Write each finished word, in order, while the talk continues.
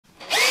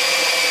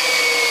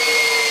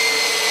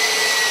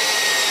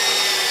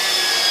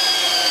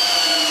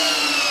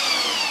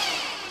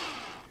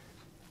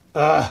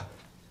Hi,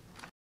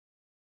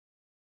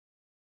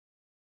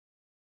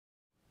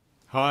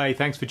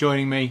 thanks for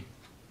joining me.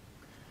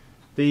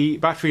 The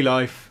battery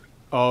life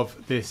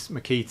of this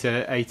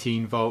Makita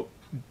 18-volt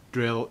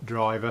drill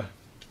driver.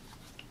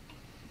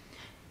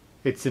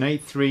 It's an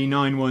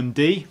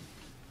 8391D.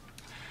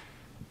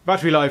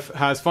 Battery life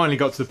has finally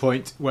got to the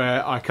point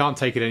where I can't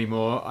take it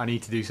anymore. I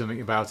need to do something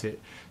about it.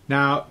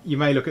 Now, you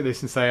may look at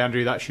this and say,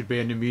 Andrew, that should be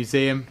in a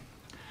museum.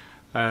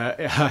 I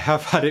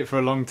have had it for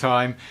a long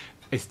time.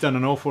 It's done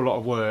an awful lot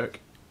of work,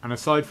 and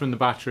aside from the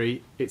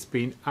battery, it's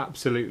been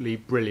absolutely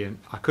brilliant.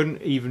 I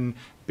couldn't even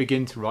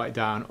begin to write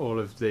down all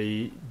of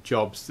the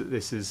jobs that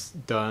this has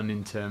done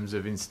in terms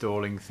of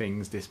installing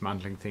things,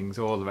 dismantling things,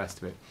 all the rest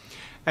of it.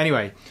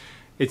 Anyway,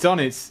 it's on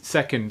its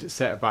second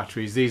set of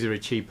batteries. These are a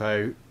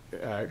cheapo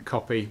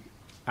copy,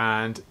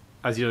 and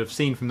as you'll have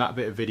seen from that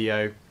bit of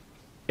video,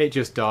 it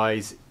just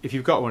dies. If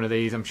you've got one of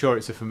these, I'm sure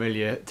it's a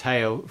familiar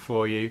tale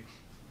for you.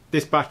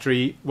 This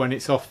battery, when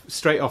it's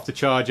straight off the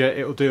charger,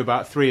 it'll do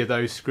about 3 of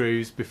those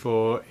screws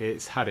before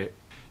it's had it.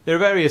 There are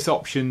various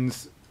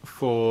options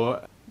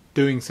for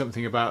doing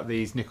something about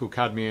these nickel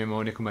cadmium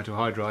or nickel metal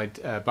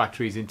hydride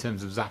batteries in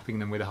terms of zapping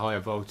them with a higher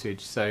voltage.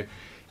 So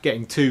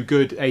getting 2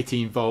 good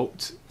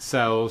 18-volt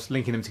cells,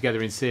 linking them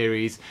together in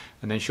series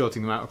and then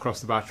shorting them out across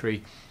the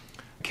battery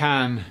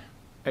can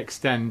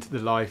extend the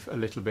life a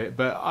little bit,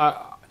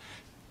 but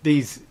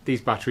these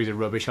batteries are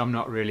rubbish. I'm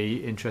not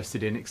really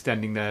interested in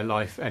extending their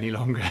life any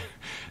longer.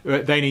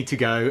 They need to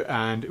go,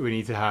 and we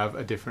need to have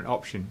a different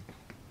option.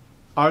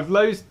 I'd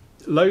loathe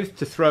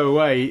to throw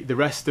away the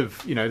rest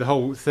of, you know, the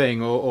whole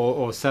thing,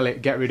 or sell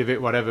it, get rid of it,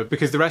 whatever,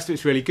 because the rest of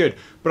it's really good.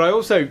 But I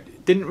also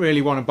didn't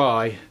really want to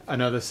buy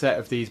another set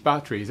of these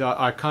batteries.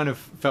 I kind of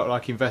felt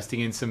like investing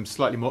in some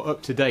slightly more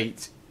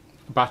up-to-date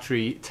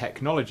battery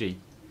technology.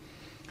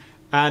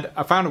 And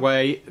I found a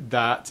way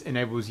that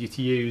enables you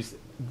to use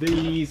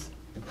these.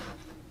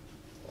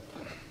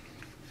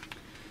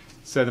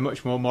 So they're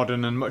much more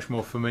modern and much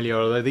more familiar,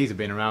 although these have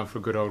been around for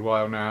a good old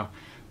while now.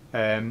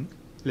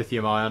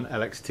 Lithium ion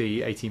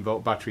LXT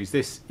 18-volt batteries.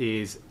 This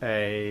is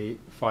a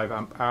 5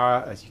 amp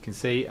hour, as you can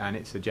see, and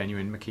it's a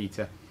genuine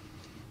Makita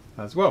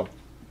as well.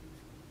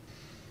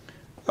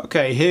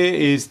 Okay, here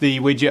is the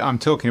widget I'm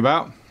talking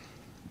about.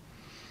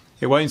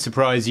 It won't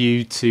surprise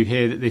you to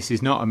hear that this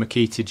is not a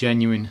Makita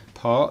genuine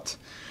part.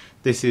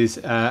 This is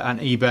an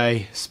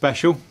eBay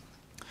special.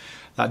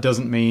 That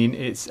doesn't mean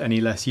it's any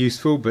less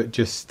useful, but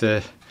just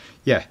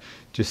yeah,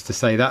 just to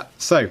say that.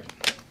 So,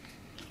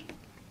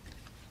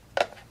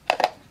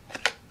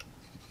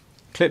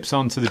 clips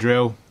onto the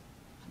drill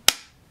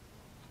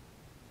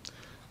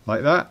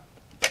like that.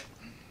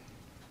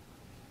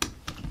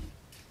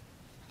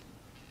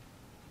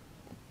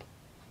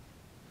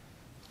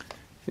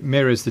 It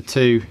mirrors the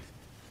 2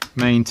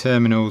 main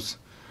terminals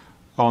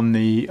on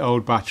the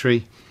old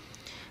battery.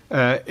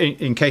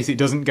 In case it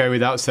doesn't go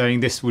without saying,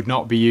 this would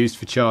not be used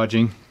for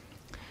charging,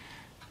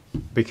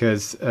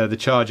 because the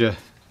charger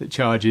that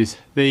charges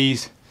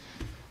these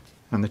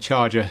and the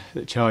charger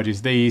that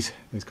charges these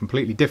is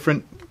completely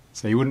different.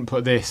 So you wouldn't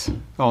put this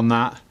on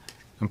that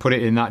and put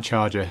it in that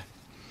charger.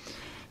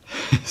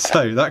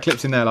 So that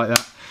clips in there like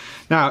that.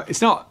 Now,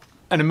 it's not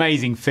an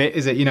amazing fit,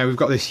 is it? You know, we've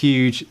got this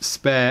huge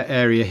spare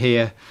area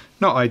here.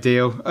 Not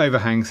ideal.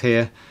 Overhangs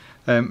here.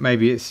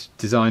 Maybe it's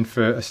designed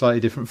for a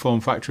slightly different form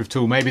factor of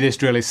tool. Maybe this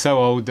drill is so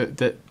old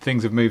that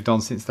things have moved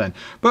on since then.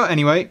 But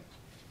anyway,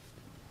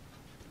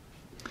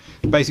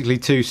 basically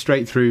 2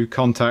 straight through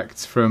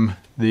contacts from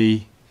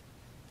the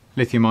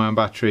lithium ion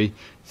battery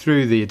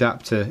through the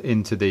adapter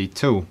into the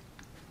tool.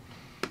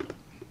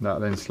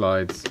 That then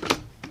slides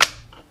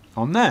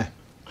on there.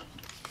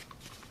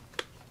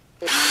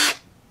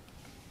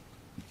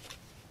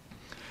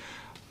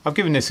 I've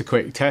given this a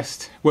quick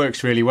test.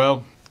 Works really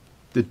well.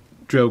 The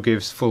drill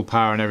gives full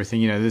power and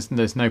everything, you know,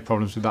 there's no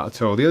problems with that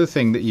at all. The other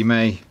thing that you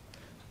may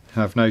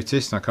have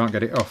noticed, and I can't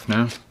get it off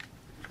now,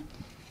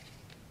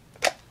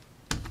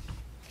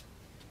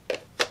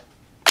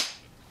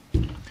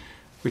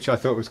 which I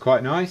thought was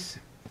quite nice,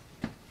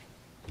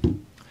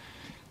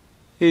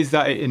 is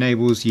that it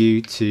enables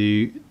you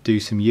to do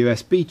some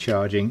USB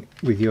charging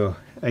with your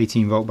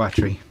 18-volt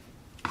battery.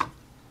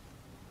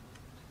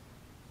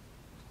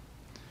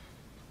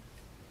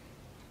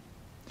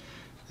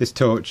 This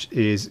torch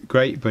is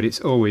great, but it's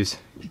always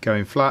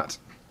going flat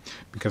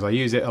because I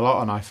use it a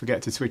lot and I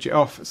forget to switch it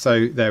off.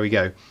 So there we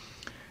go.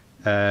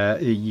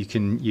 You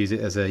can use it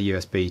as a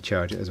USB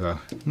charger as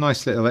well.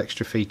 Nice little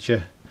extra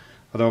feature,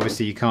 although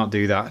obviously you can't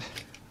do that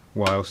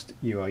whilst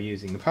you are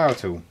using the power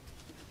tool.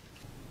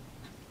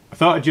 I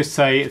thought I'd just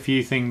say a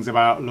few things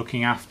about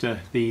looking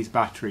after these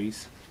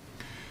batteries.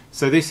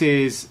 So this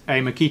is a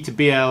Makita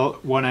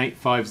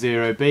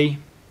BL1850B.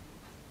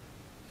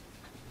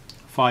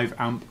 5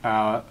 amp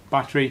hour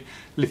battery,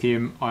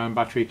 lithium ion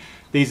battery.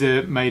 These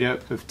are made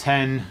up of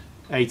 10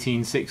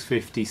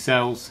 18650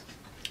 cells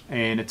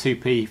in a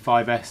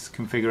 2P5S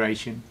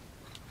configuration.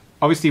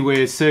 Obviously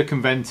we're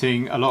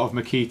circumventing a lot of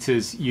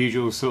Makita's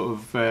usual sort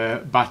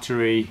of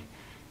battery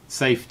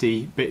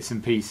safety bits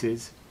and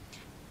pieces.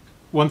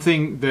 One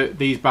thing that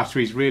these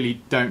batteries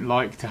really don't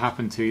like to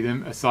happen to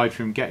them, aside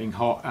from getting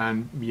hot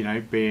and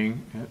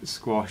being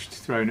squashed,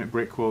 thrown at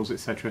brick walls,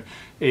 etc.,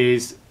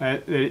 is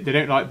they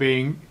don't like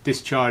being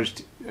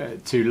discharged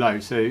too low.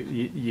 So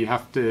you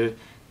have to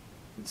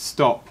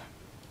stop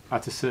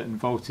at a certain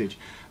voltage.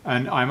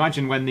 And I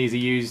imagine when these are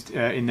used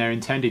in their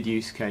intended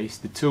use case,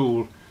 the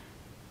tool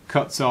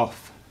cuts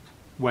off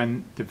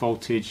when the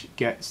voltage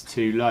gets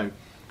too low.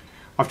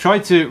 I've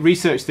tried to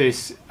research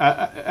this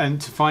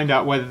and to find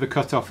out whether the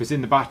cutoff is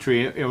in the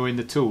battery or in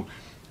the tool.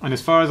 And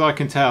as far as I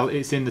can tell,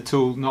 it's in the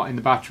tool, not in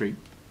the battery.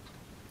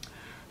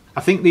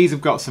 I think these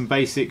have got some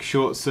basic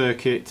short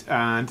circuit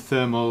and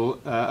thermal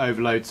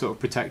overload sort of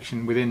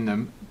protection within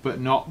them, but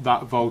not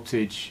that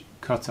voltage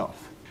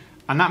cutoff.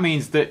 And that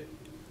means that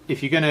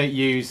if you're going to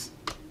use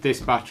this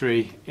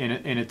battery in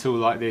a tool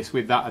like this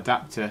with that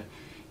adapter,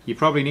 you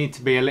probably need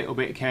to be a little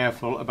bit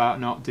careful about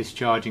not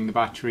discharging the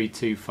battery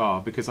too far,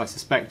 because I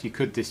suspect you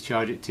could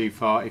discharge it too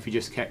far if you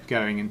just kept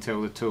going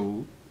until the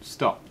tool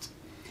stopped.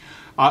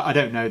 I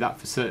don't know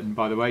that for certain,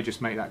 by the way,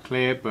 just make that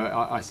clear, but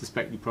I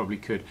suspect you probably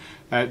could.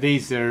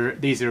 These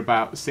are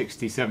about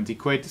 60-70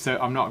 quid, so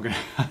I'm not going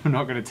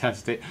to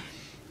test it.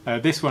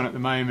 This one at the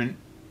moment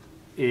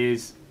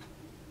is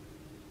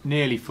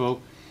nearly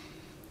full.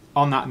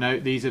 On that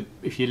note, these are,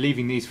 if you're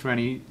leaving these for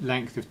any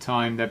length of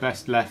time, they're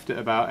best left at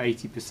about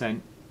 80%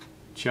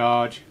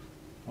 charge,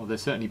 or they're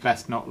certainly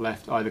best not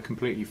left either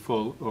completely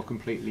full or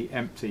completely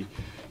empty.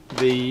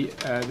 The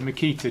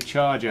Makita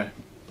charger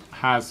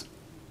has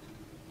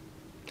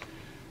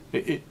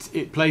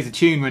it plays a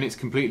tune when it's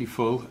completely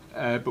full,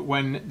 but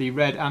when the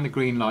red and the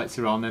green lights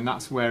are on, then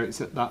that's where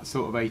it's at that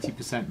sort of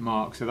 80%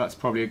 mark. So that's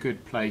probably a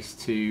good place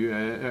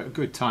to a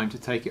good time to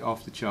take it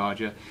off the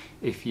charger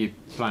if you're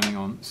planning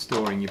on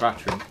storing your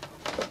battery.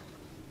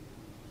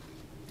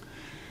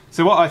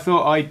 So what I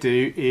thought I'd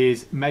do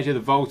is measure the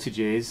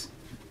voltages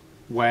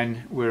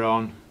when we're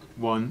on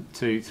 1,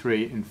 2,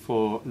 3 and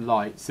 4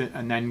 lights,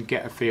 and then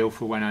get a feel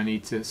for when I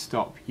need to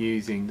stop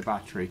using the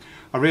battery.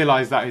 I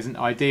realise that isn't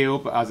ideal,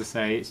 but as I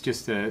say, it's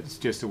just a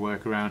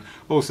workaround.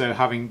 Also,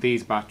 having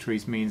these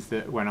batteries means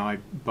that when I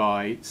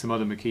buy some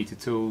other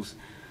Makita tools,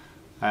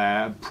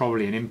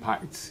 probably an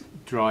impact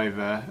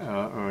driver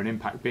or an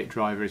impact bit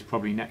driver is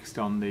probably next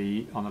on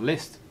the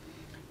list,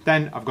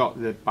 then I've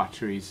got the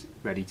batteries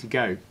ready to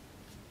go.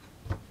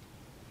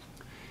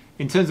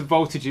 In terms of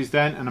voltages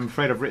then, and I'm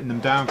afraid I've written them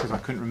down because I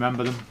couldn't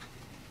remember them,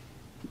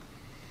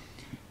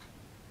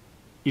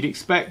 you'd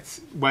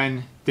expect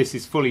when this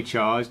is fully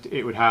charged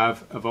it would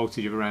have a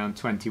voltage of around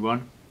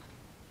 21.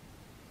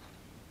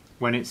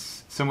 When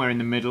it's somewhere in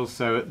the middle,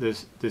 so at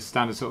the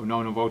standard sort of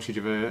nominal voltage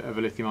of a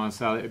lithium ion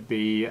cell, it would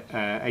be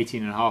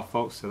 18.5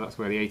 volts, so that's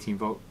where the 18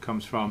 volt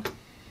comes from.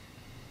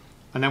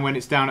 And then when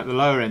it's down at the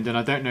lower end, and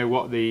I don't know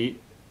what the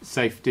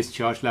safe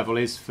discharge level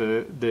is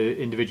for the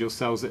individual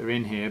cells that are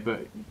in here,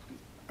 but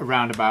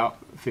around about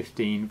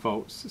 15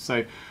 volts.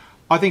 So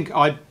I think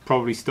I'd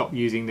probably stop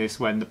using this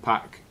when the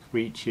pack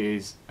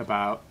reaches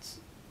about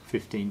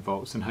 15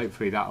 volts, and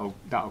hopefully that'll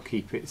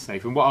keep it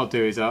safe. And what I'll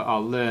do is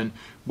I'll learn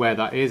where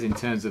that is in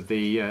terms of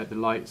the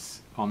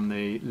lights on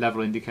the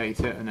level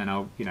indicator, and then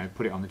I'll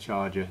put it on the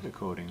charger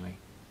accordingly.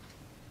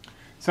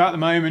 So at the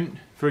moment,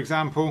 for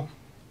example,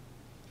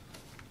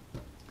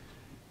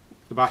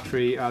 the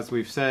battery, as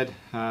we've said,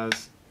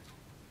 has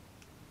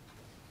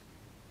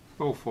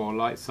all 4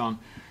 lights on.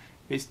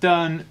 It's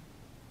done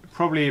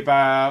probably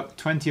about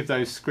 20 of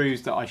those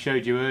screws that I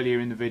showed you earlier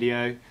in the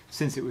video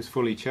since it was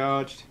fully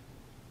charged.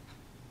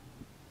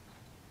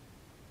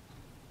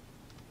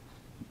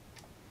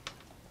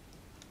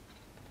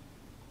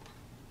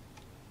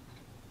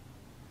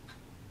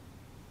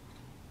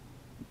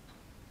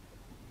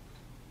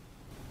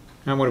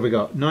 And what have we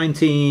got?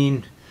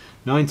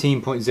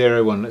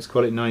 19.01, let's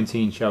call it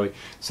 19, shall we?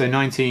 So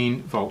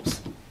 19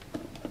 volts.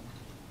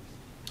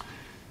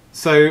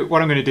 So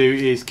what I'm going to do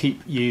is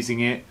keep using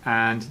it,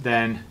 and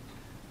then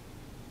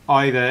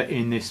either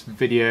in this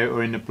video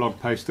or in the blog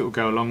post that will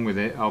go along with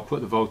it, I'll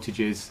put the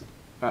voltages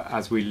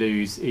as we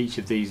lose each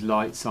of these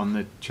lights on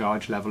the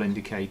charge level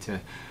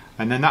indicator,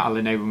 and then that'll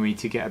enable me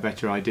to get a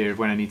better idea of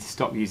when I need to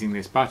stop using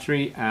this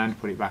battery and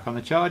put it back on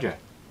the charger.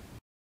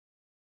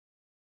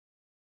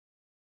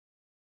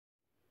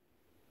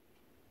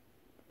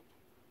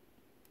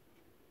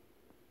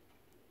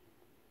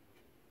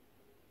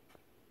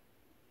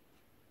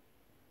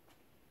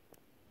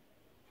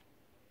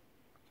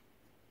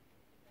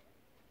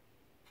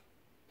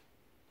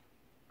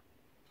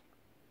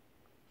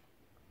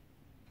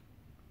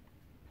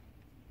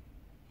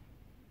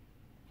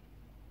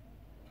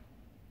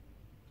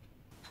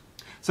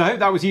 So I hope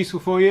that was useful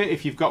for you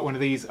if you've got one of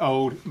these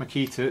old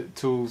Makita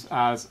tools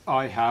as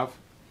I have,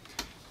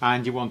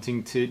 and you're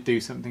wanting to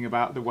do something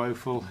about the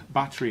woeful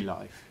battery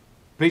life.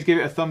 Please give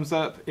it a thumbs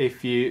up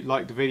if you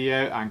liked the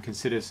video, and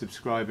consider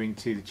subscribing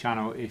to the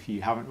channel if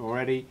you haven't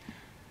already.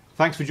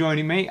 Thanks for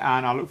joining me,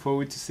 and I look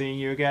forward to seeing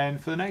you again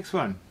for the next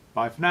one.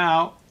 Bye for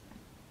now.